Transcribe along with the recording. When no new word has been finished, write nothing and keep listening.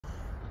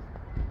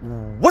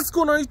What's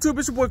going on YouTube?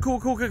 It's your boy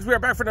Cool Kicks. We are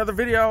back for another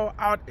video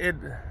out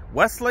in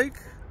Westlake.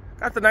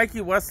 Got the Nike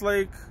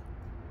Westlake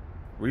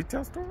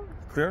retail store?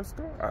 Clearance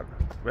store? I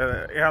don't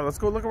know. Yeah, let's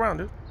go look around,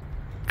 dude.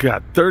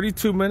 Got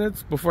 32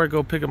 minutes before I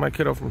go pick up my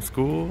kiddo from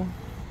school.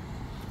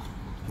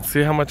 Let's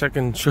see how much I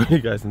can show you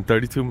guys in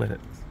 32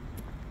 minutes.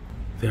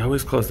 They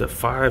always close at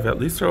 5. At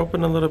least they're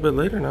open a little bit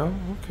later now.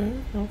 Okay.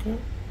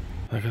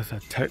 Like I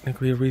said,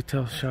 technically a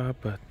retail shop,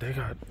 but they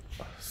got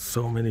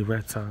so many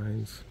red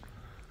signs.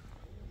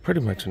 Pretty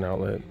much an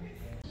outlet.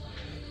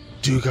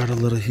 Do got a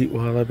little heat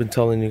wall. I've been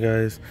telling you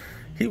guys,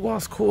 heat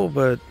wall's cool,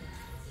 but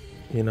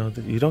you know,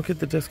 you don't get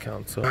the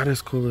discount, so not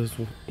as cool as,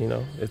 you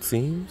know, it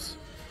seems.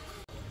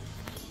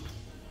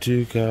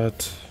 Do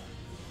got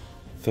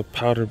the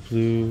powder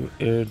blue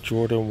Air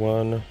Jordan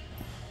 1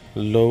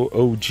 low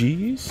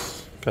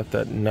OGs. Got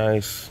that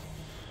nice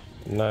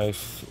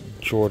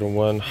Jordan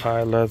 1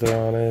 high leather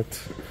on it.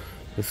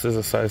 This is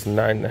a size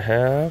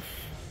 9.5.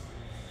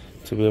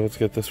 To be able to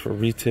get this for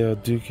retail,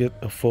 do get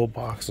a full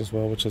box as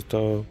well, which is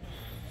dope.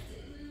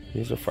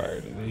 These are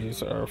fire.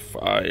 These are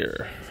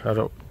fire. I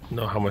don't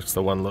know how much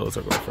the one lows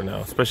are going for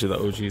now, especially the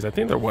OGs. I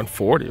think they're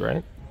 140,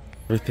 right?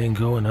 Everything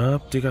going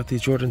up. They got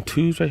these Jordan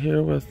 2s right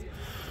here with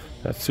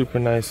that super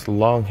nice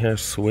long hair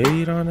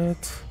suede on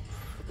it.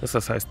 This is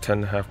a size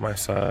 10.5, my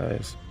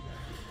size.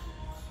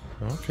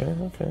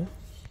 Okay.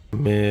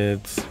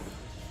 Mids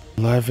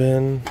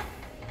 11,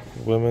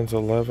 women's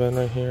 11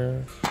 right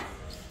here.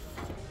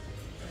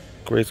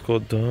 Grade school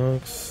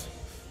dunks.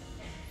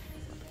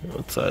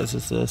 What size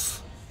is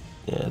this?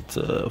 Yeah, it's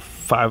a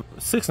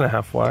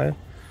 6.5 wide.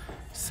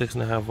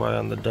 6.5 wide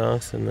on the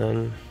dunks, and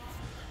then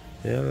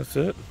yeah, that's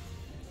it.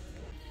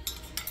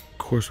 Of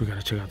course, we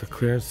gotta check out the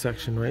clearance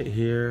section right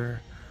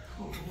here.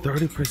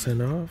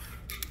 30% off,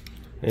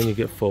 and you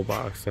get full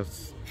box.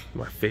 That's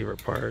my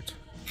favorite part.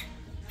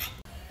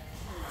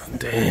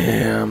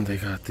 Damn, they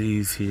got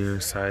these here,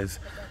 size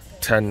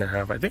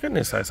 10.5. I think I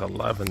need size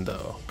 11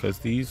 though, because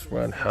these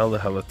run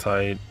hella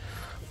tight.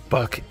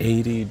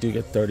 $180, do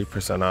get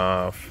 30%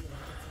 off.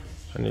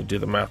 I need to do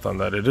the math on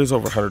that. It is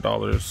over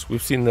 $100.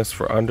 We've seen this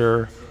for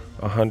under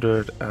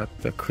 $100 at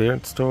the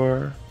clearance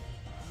store.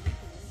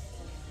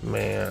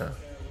 Man,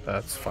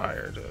 that's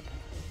fire, dude.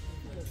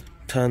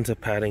 Tons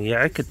of padding.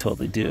 Yeah, I could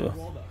totally do.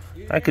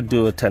 I could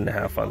do a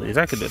 10.5 on these.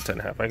 I could do a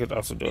 10.5. I could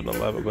also do an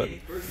 11, but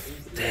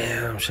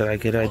damn, should I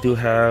get it? I do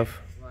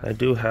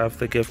have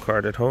the gift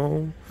card at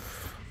home,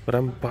 but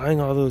I'm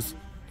buying all those,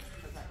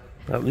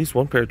 at least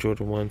one pair of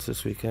Jordan 1s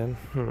this weekend.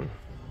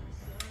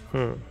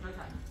 All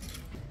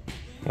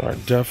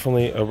right,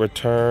 definitely a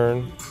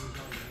return.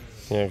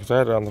 Yeah, because I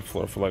had it on the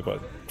floor for like,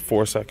 what,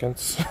 4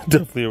 seconds?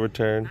 Definitely a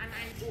return.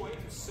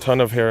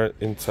 Ton of hair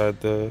inside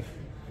the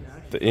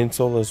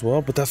insole as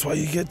well, but that's why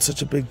you get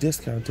such a big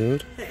discount,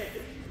 dude.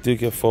 Do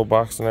get full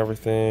box and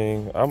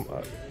everything.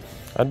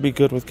 I'd be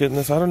good with getting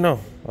this. I don't know.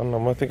 I'm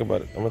gonna think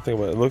about it.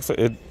 It looks like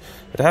it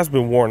has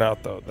been worn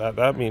out though.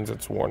 That means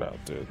it's worn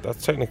out, dude.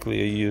 That's technically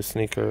a used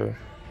sneaker.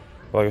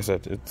 Like I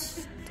said,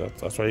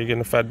 that's why you're getting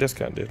a fat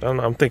discount, dude. I don't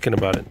know. I'm thinking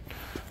about it.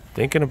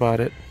 Thinking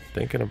about it.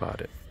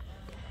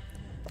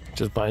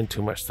 Just buying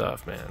too much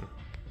stuff, man.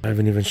 I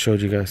haven't even showed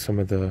you guys some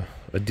of the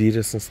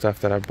Adidas and stuff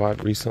that I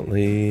bought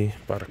recently.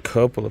 Bought a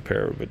couple of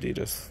pair of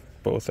Adidas,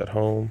 both at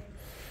home.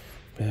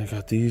 Man, I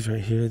got these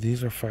right here.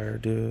 These are fire,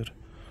 dude.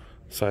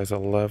 Size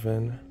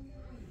 11,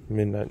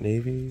 midnight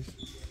navies.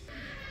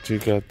 So you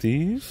got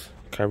these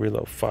Kyrie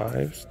Low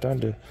 5s down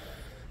to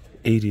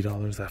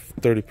 $80. That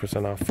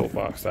 30% off full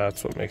box.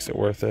 That's what makes it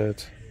worth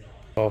it.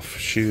 Golf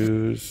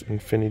shoes,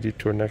 Infinity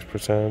Tour Next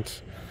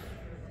Percent.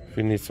 If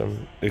you need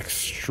some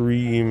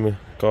extreme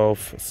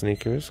golf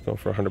sneakers, go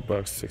for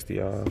 $100,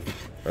 60 off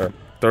or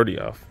 30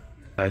 off.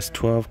 Size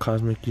 12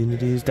 Cosmic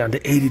Unities down to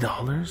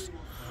 $80.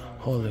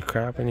 Holy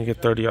crap! And you get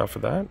 30 off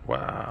of that.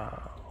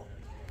 Wow.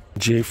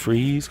 J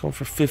Freeze going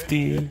for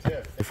 50.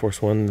 Air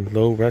Force One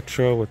low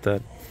retro with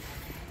that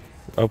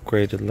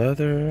upgraded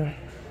leather.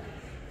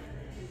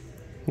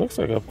 Looks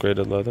like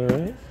upgraded leather,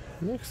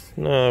 right?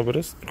 No, but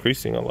it's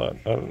creasing a lot.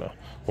 I don't know.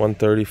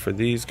 130 for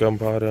these, gum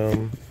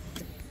bottom.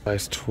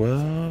 Size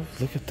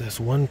 12. Look at this,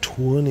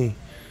 120.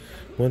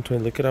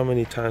 120. Look at how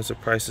many times the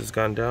price has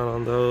gone down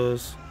on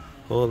those.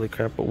 Holy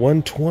crap! But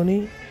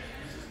 120.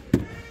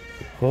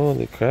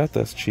 Holy crap,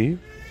 that's cheap.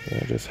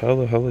 Yeah, just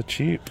hella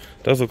cheap.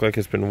 Does look like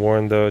it's been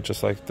worn though,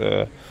 just like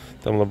them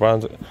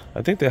LeBrons.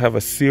 I think they have a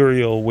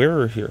serial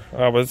wearer here.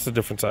 Oh, but it's a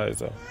different size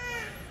though.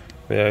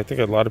 Yeah, I think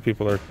a lot of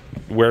people are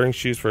wearing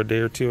shoes for a day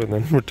or two and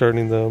then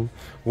returning them.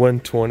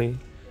 120.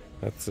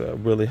 That's a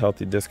really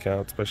healthy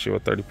discount, especially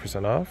with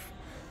 30% off.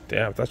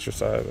 Damn, if that's your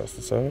size, that's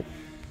what's up.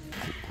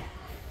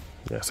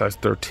 Yeah, size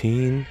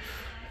 13.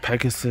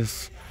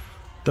 Pegasus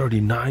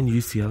 39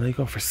 UCLA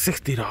going for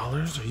 $60.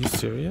 Are you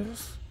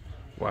serious?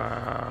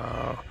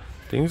 Wow.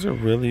 Things are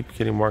really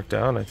getting marked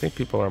down. I think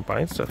people aren't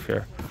buying stuff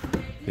here.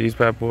 These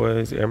bad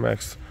boys, Air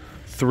Max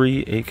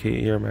 3,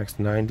 aka Air Max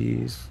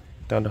 90s,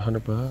 down to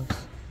 $100.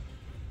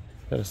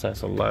 Got a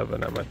size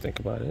 11, I might think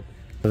about it.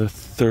 Another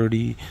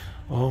 30.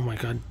 Oh my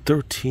god,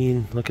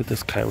 13. Look at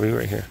this Kyrie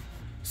right here.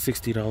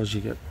 $60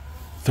 you get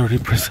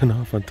 30%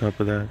 off on top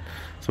of that.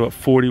 So about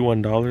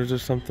 $41 or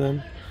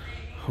something.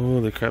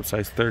 Holy crap,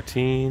 size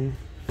 13.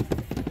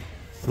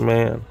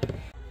 Man.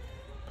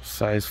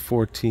 Size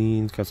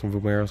 14, got some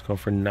Vomeros going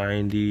for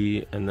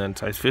 90, and then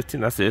size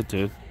 15, that's it,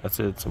 dude. That's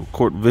it. Some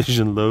Court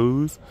Vision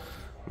lows.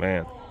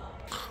 Man.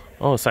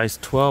 Oh, size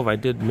 12, I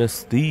did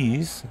miss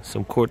these.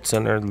 Some Court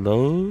Center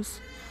lows.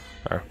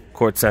 Or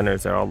Court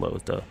Centers, they're all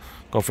lows, though.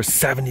 Going for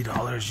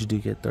 $70, you do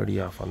get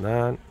 30 off on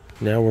that.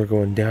 Now we're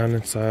going down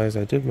in size.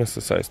 I did miss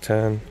the size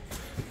 10.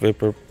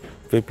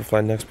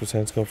 Vaporfly Next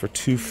Percent's going for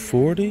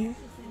 $240.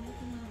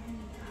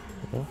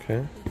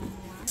 Okay.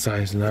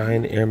 Size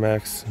 9 Air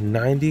Max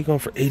 90 going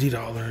for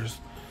 $80.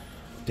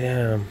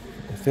 Damn.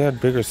 If they had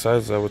bigger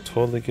sizes, I would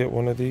totally get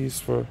one of these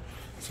for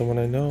someone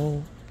I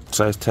know.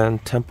 Size 10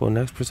 Tempo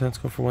Next Percent's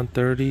going for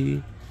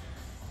 $130.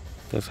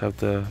 Does have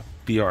the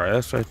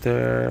BRS right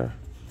there.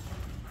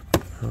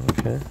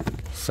 Okay.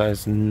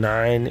 Size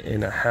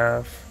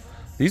 9.5.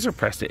 These are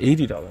priced at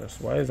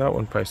 $80. Why is that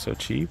one priced so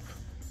cheap?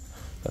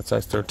 That's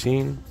size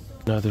 13.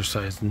 Another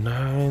size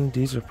 9.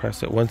 These are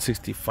priced at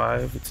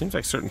 $165. It seems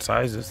like certain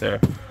sizes they're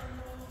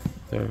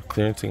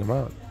clearancing them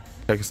out.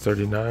 Like it's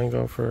 39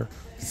 going for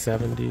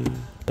 $70.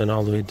 Then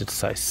all the way to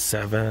size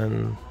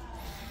 7.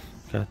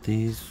 Got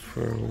these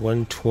for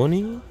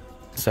 $120.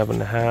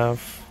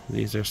 7.5.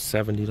 These are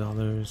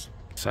 $70.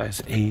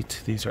 Size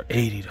 8. These are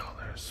 $80.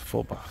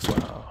 Full box.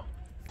 Wow.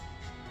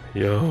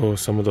 Yo,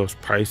 some of those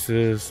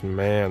prices,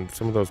 man,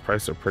 some of those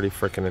prices are pretty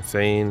freaking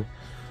insane.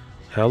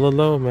 Hella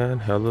low, man.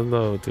 Hella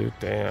low, dude.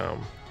 Damn.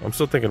 I'm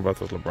still thinking about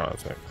those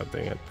LeBrons, man. God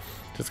dang it.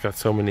 Just got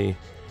so many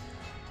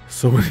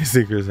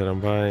sneakers that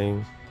I'm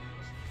buying.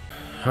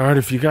 Alright,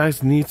 if you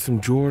guys need some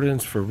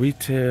Jordans for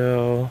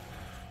retail,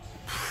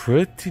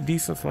 pretty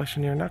decent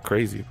selection here. Not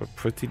crazy, but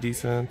pretty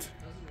decent.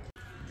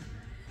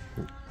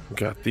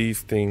 Got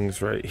these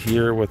things right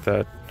here with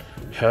that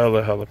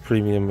hella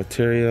premium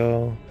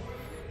material.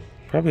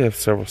 Probably have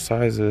several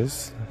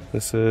sizes.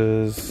 This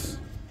is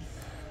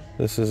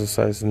a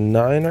size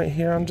 9 right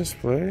here on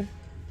display.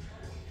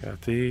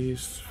 Got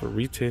these for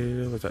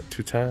retail. Is that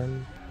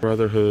 $210?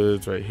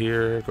 Brotherhoods right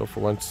here go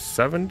for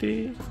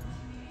 $170.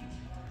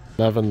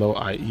 11 low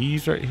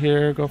IEs right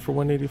here go for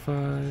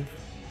 $185.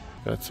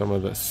 Got some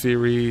of the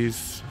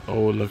series.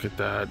 Oh, look at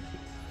that.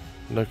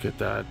 Look at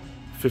that.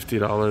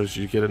 $50.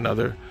 You get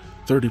another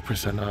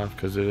 30% off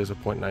because it is a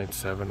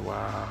 0.97.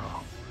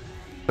 Wow.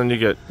 And you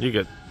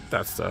get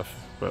that stuff,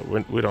 but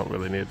we don't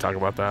really need to talk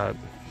about that.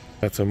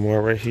 Got some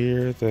more right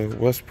here. The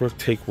Westbrook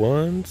Take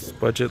Ones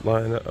budget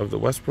line of the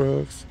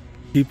Westbrooks.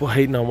 People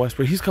hating on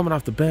Westbrook. He's coming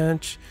off the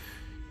bench.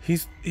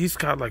 He's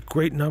got like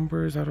great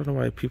numbers. I don't know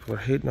why people are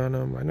hating on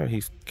him. I know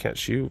he can't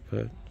shoot,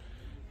 but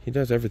he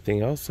does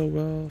everything else so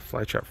well.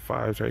 Flytrap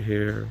 5s right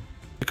here.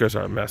 Lakers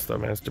are a mess though,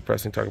 man. It's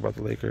depressing talking about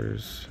the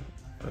Lakers.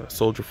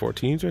 Soldier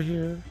 14s right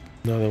here.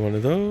 Another one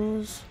of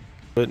those.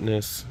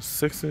 Witness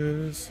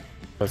 6s.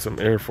 Got some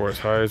Air Force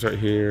highs right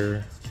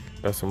here.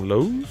 Got some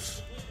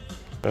lows.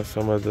 Got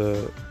some of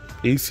the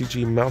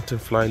ACG Mountain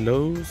Fly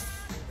lows.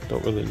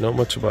 Don't really know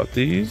much about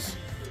these.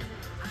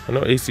 I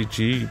know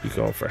ACG be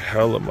going for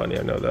hella money.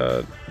 I know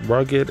that.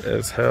 Rugged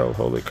as hell.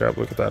 Holy crap,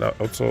 look at that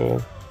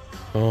outsole.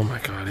 Oh my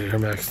god, Air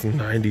Max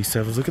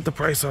 97s. Look at the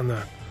price on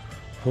that.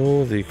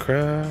 Holy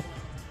crap.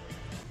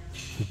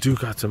 Do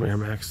got some Air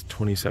Max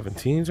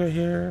 2017s right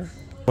here.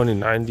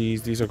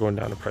 2090s. These are going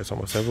down in price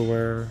almost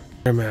everywhere.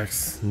 Air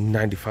Max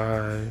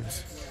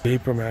 95s.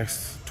 Vapor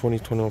Max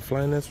 2021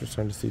 Flyknits. We're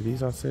starting to see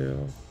these on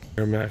sale.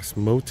 Air Max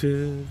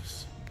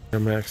Motives. Air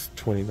Max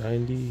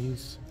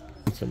 2090s.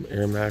 Some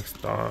Air Max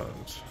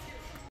Dons.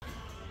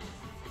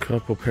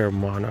 Couple pair of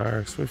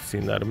Monarchs. We've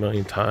seen that a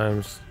million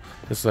times.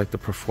 This is like the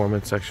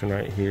performance section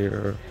right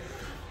here.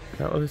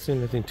 Not really seeing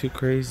anything too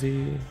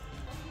crazy.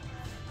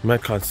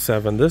 Metcon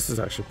 7. This is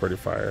actually pretty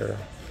fire.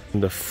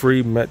 And the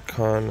free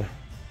Metcon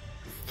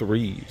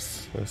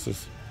 3s.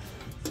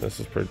 This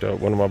is pretty dope.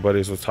 One of my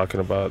buddies was talking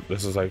about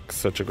this is like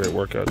such a great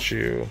workout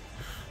shoe.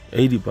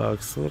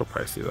 $80, a little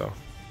pricey though.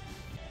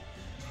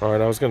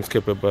 Alright, I was gonna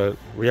skip it, but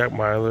React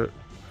Miler.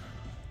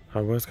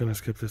 I was gonna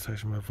skip this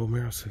actually. My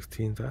Vomero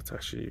 16. That's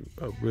actually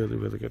a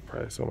really good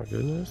price. Oh my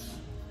goodness.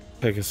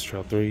 Pegasus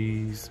Trail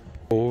 3s,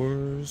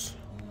 4s,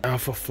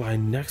 Alpha Fly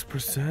Next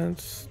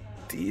Percent.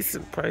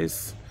 Decent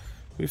price.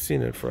 We've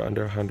seen it for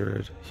under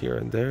 100 here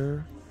and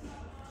there.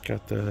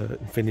 Got the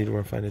Infinity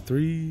War Flyknit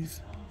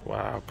 3s.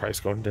 Wow, price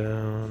going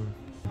down.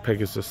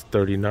 Pegasus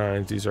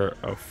 39s. These are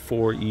a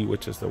 4E,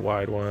 which is the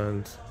wide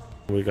ones.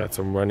 We got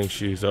some running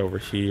shoes over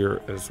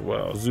here as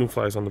well. Zoom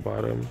Flies on the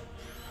bottom.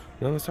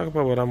 Now let's talk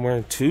about what I'm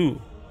wearing too.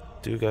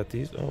 Do got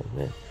these? Oh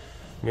man,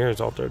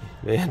 mirror's all dirty.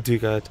 Man, do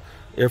got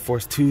Air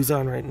Force 2s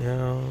on right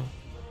now.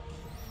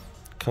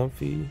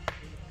 Comfy.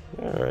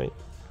 All right.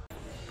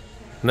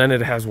 And then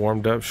it has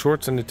warmed up.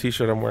 Shorts and the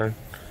t-shirt I'm wearing.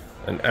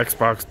 An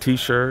Xbox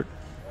t-shirt.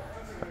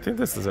 I think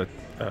this is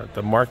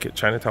the market,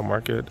 Chinatown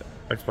Market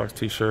Xbox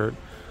t-shirt.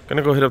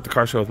 Gonna go hit up the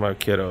car show with my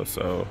kiddo,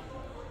 so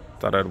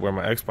thought I'd wear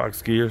my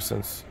Xbox gear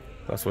since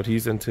that's what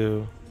he's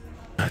into.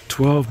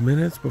 12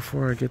 minutes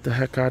before I get the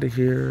heck out of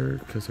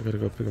here because I gotta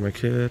go pick up my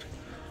kid.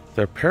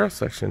 Their apparel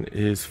section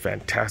is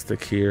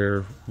fantastic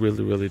here.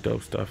 Really, really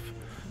dope stuff.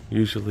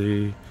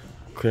 Usually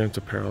clearance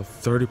apparel,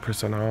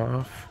 30%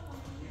 off.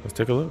 Let's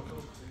take a look.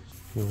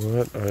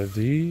 What are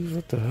these?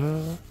 What the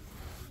hell?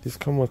 These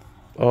come with,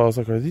 oh, I was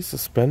like, are these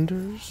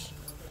suspenders?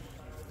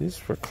 These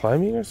for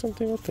climbing or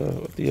something? What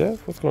the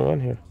F? What's going on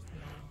here?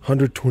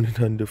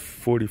 $129 to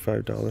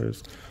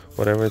 $45.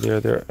 Whatever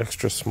they're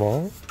extra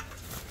small.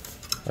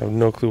 I have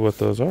no clue what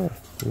those are.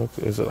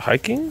 Is it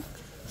hiking?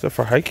 Is that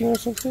for hiking or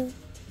something?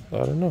 I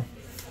don't know.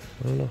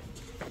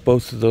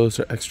 Both of those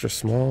are extra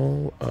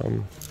small.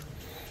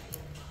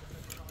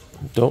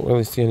 Don't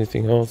really see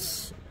anything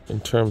else in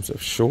terms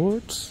of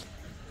shorts.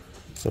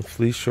 Some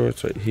fleece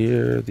shorts right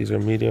here. These are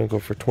medium, go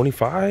for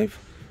 25.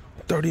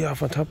 30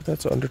 off on top of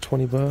that, so under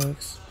 20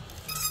 bucks.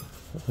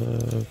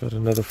 Got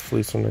another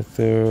fleece one right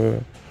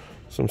there.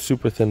 Some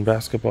super thin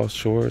basketball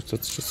shorts.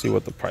 Let's just see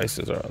what the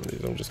prices are on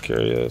these. I'm just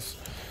curious.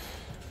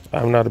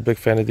 I'm not a big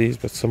fan of these,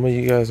 but some of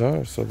you guys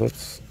are, so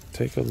let's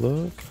take a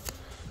look.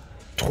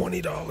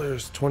 $20.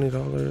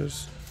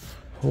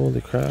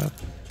 Holy crap.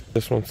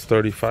 This one's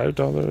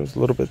 $35, a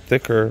little bit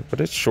thicker,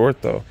 but it's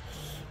short though.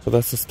 So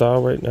that's the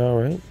style right now,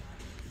 right?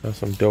 Got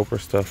some doper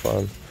stuff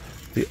on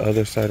the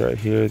other side right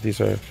here.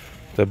 These are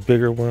the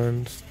bigger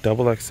ones,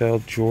 double XL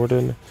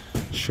Jordan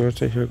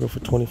shorts right here go for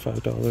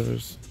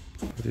 $25.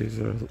 These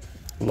are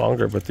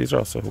longer, but these are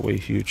also way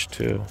huge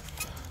too.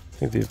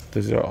 I think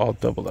these are all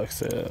double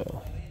XL.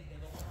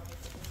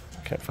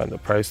 Can't find the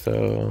price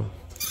though.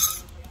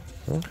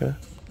 Okay.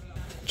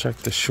 Check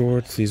the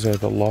shorts. These are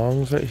the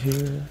longs right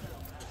here.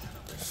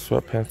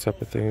 Sweatpants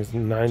type of things.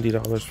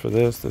 $90 for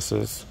this. This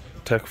is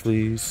tech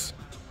fleece.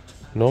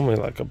 Normally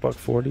like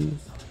 $140.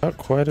 Not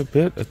quite a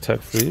bit of tech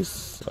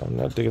fleece. I'm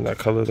not digging that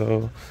color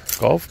though.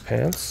 Golf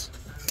pants.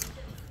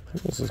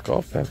 This is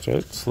golf pants,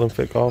 right? Slim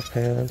fit golf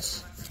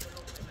pants.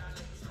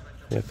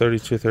 Yeah,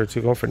 32,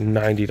 going for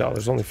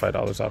 $90. Only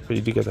 $5 off, but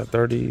you do get that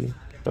 30.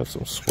 Got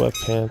some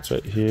sweatpants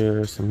right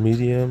here. Some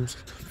mediums.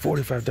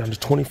 45 down to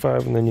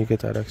 25, and then you get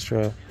that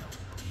extra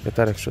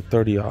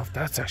 30 off.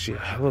 That's actually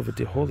a hell of a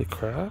deal. Holy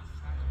crap.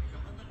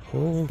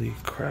 Holy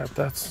crap.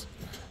 That's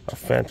a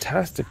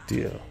fantastic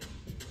deal.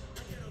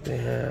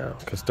 Damn,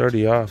 because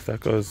 30 off, that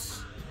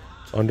goes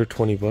under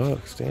 20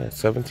 bucks. Damn,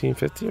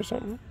 $17.50 or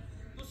something.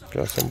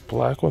 Got some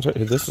black ones right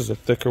here. This is a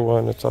thicker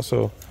one. It's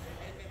also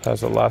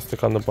has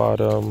elastic on the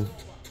bottom.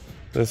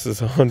 This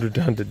is 100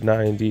 down to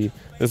 90.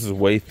 This is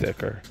way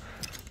thicker.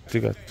 You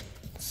got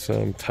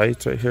some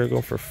tights right here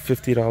going for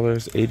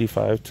 $50,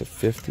 85 to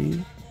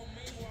 50.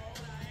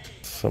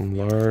 Some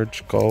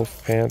large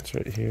golf pants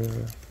right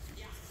here.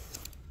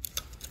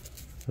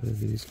 What are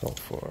these going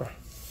for?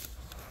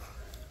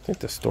 I think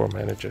the store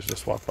manager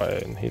just walked by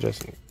and he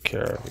doesn't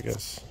care, I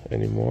guess,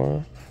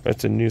 anymore.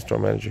 It's a new store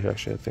manager here,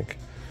 actually, I think.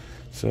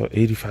 So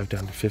 85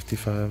 down to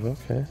 55,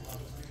 okay.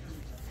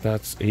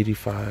 That's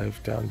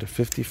 85 down to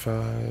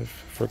 55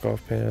 for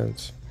golf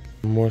pants.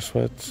 More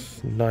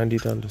sweats, 90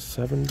 down to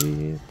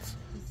 70,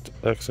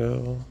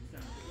 XL.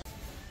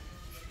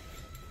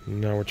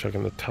 Now we're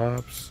checking the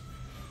tops.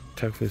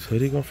 Tech fleece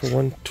hoodie going for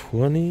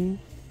 $120.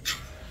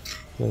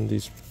 And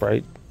these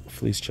bright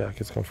fleece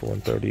jackets come for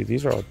 $130.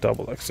 These are all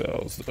double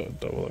XLs,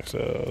 double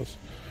XLs.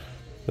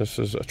 This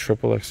is a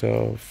triple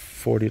XL,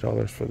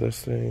 $40 for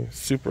this thing.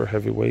 Super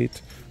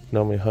heavyweight,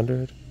 normally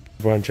 $100.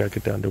 Brown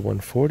jacket down to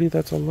 $140.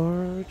 That's a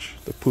large.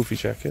 The poofy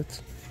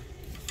jackets.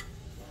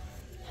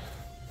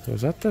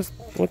 Was that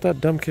what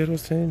that dumb kid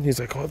was saying? He's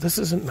like, "Oh, this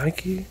isn't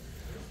Nike." I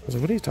was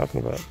like, "What are you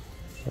talking about?"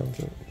 I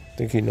don't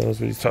think he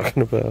knows what he's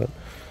talking about.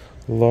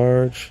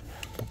 Large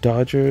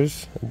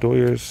Doyers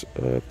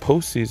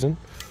postseason,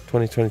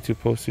 2022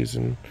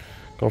 postseason,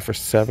 going for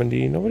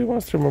 $70. Nobody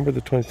wants to remember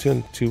the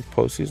 2022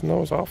 postseason. That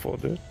was awful,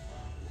 dude.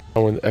 I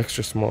went the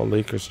extra small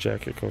Lakers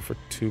jacket, going for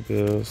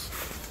 $2.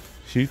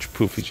 Huge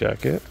poofy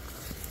jacket.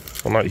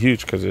 Well, not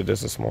huge because it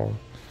is a small.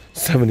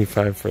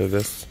 $75 for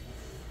this.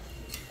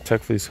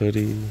 Tech fleece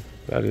hoodie.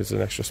 That is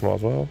an extra small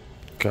as well.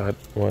 Got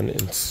one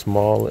in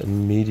small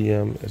and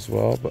medium as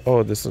well. But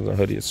oh, this isn't a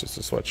hoodie. It's just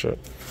a sweatshirt.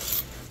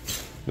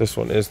 This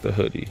one is the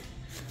hoodie.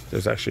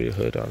 There's actually a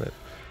hood on it.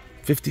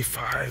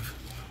 $55.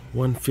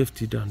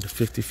 $150 down to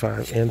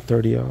 $55 and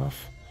 30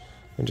 off.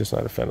 I'm just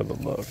not a fan of the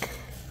look.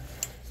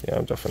 Yeah,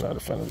 I'm definitely not a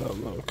fan of that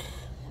look.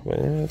 But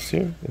yeah, it's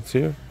here. It's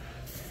here.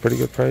 Pretty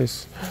good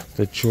price.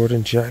 The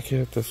Jordan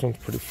jacket. This one's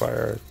pretty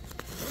fire.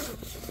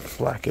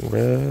 Black and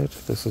red.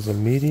 This is a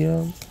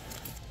medium.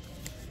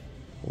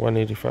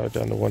 $185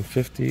 down to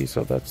 $150.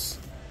 So that's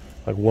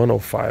like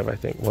 $105, I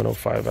think.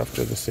 $105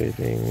 after the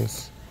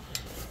savings.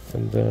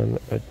 And then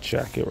a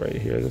jacket right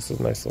here. This is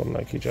a nice little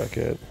Nike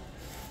jacket.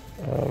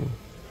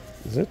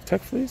 Is it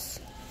Tech Fleece?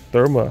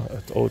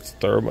 Therma. Oh, it's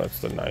Therma. It's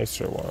the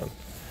nicer one.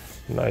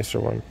 Nicer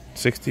one.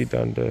 60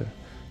 down to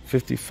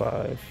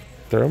 55.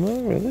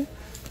 Therma? Really?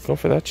 Going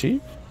for that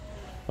cheap?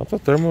 I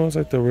thought Therma was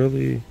like the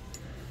really,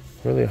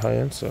 really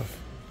high-end stuff.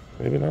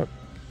 Maybe not.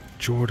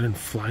 Jordan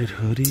flight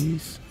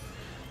hoodies.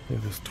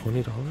 It was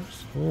 $20.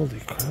 Holy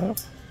crap.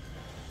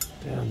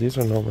 Damn, these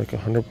are now like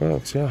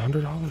 $100. Yeah,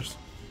 $100.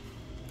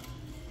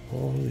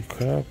 Holy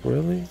crap,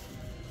 really?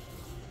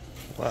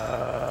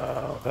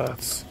 Wow,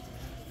 that's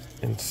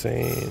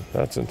insane.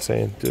 That's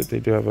insane. Dude, they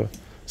do have a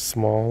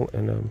small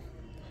and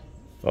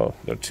oh,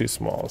 they're two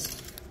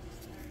smalls.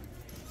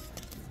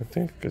 I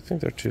think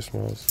they're two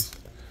smalls.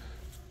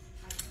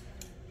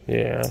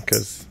 Yeah,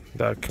 because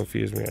that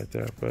confused me right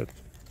there, but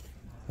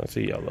that's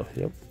a yellow.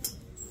 Yep.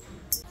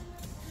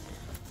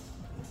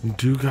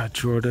 Do got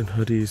Jordan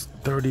hoodies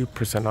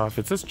 30% off.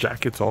 It says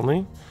jackets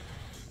only,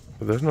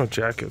 but there's no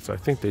jackets. I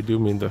think they do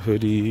mean the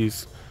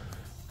hoodies.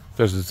 If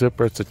there's a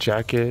zipper, it's a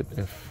jacket.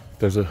 If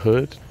there's a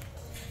hood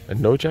and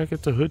no jacket,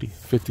 it's a hoodie.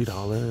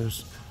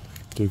 $50.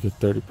 Do get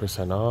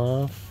 30%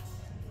 off.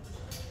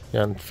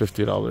 Yeah, and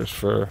 $50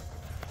 for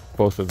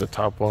both of the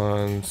top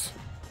ones.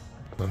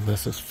 And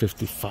this is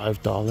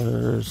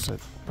 $55. I'm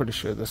pretty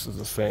sure this is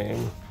the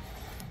same.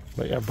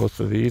 But yeah,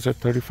 both of these are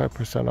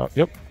 35% off.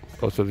 Yep.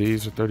 Both of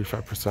these are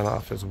 35%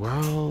 off as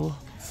well.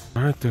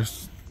 All right,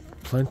 there's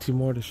plenty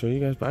more to show you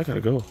guys, but I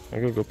gotta go. I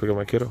gotta go pick up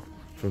my kiddo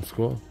from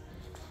school.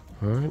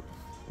 All right,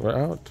 we're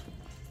out.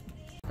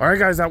 All right,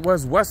 guys, that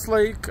was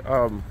Westlake.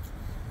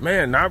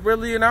 Man, not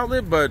really an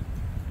outlet, but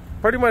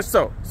pretty much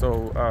so.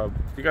 So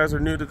if you guys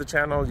are new to the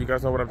channel, you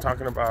guys know what I'm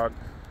talking about.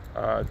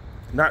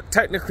 Not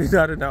technically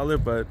not an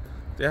outlet, but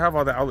they have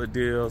all the outlet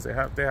deals. They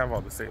have all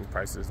the same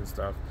prices and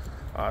stuff.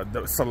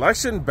 The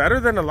selection better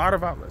than a lot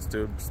of outlets,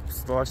 dude.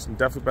 Selection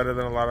definitely better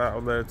than a lot of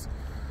outlets.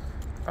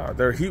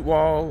 Their heat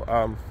wall,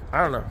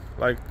 I don't know.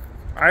 Like,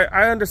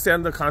 I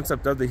understand the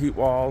concept of the heat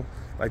wall.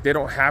 Like, they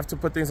don't have to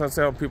put things on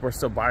sale. People are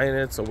still buying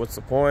it, so what's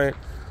the point?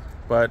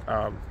 But,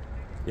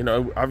 you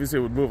know, obviously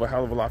it would move a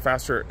hell of a lot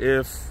faster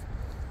if,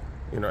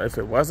 you know, if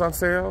it was on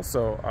sale.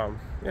 So,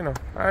 you know,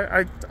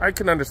 I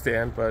can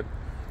understand, but,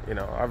 you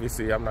know,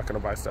 obviously I'm not going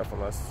to buy stuff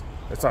unless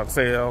it's on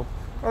sale.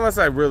 Unless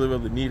I really,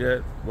 really need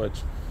it,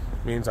 which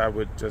means I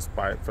would just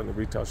buy it from the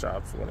retail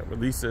shops when it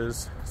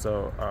releases.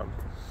 So,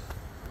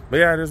 but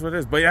yeah, it is what it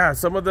is. But yeah,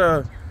 some of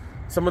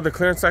the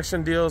clearance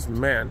section deals,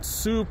 man,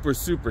 super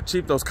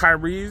cheap. Those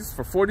Kyries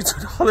for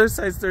 $42,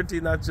 size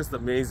 13. That's just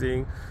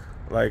amazing.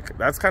 Like,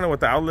 that's kind of what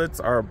the outlets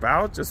are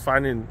about, just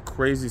finding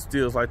crazy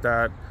steals like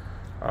that.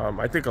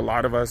 I think a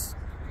lot of us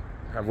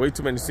have way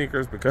too many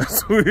sneakers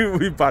because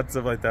we bought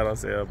stuff like that on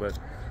sale. But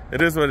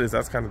it is what it is.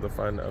 That's kind of the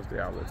fun of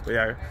the outlets. But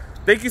yeah,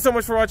 thank you so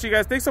much for watching,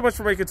 guys. Thanks so much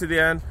for making it to the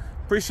end.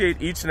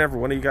 Appreciate each and every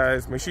one of you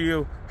guys. Make sure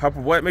you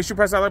make sure you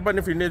press that like button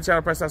if you're new to the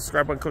channel. Press that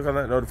subscribe button. Click on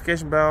that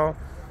notification bell.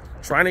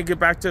 Trying to get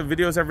back to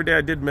videos every day.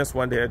 I did miss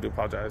one day. I do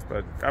apologize,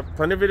 but got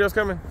plenty of videos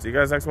coming. See you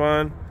guys next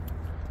one.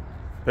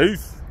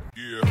 Peace.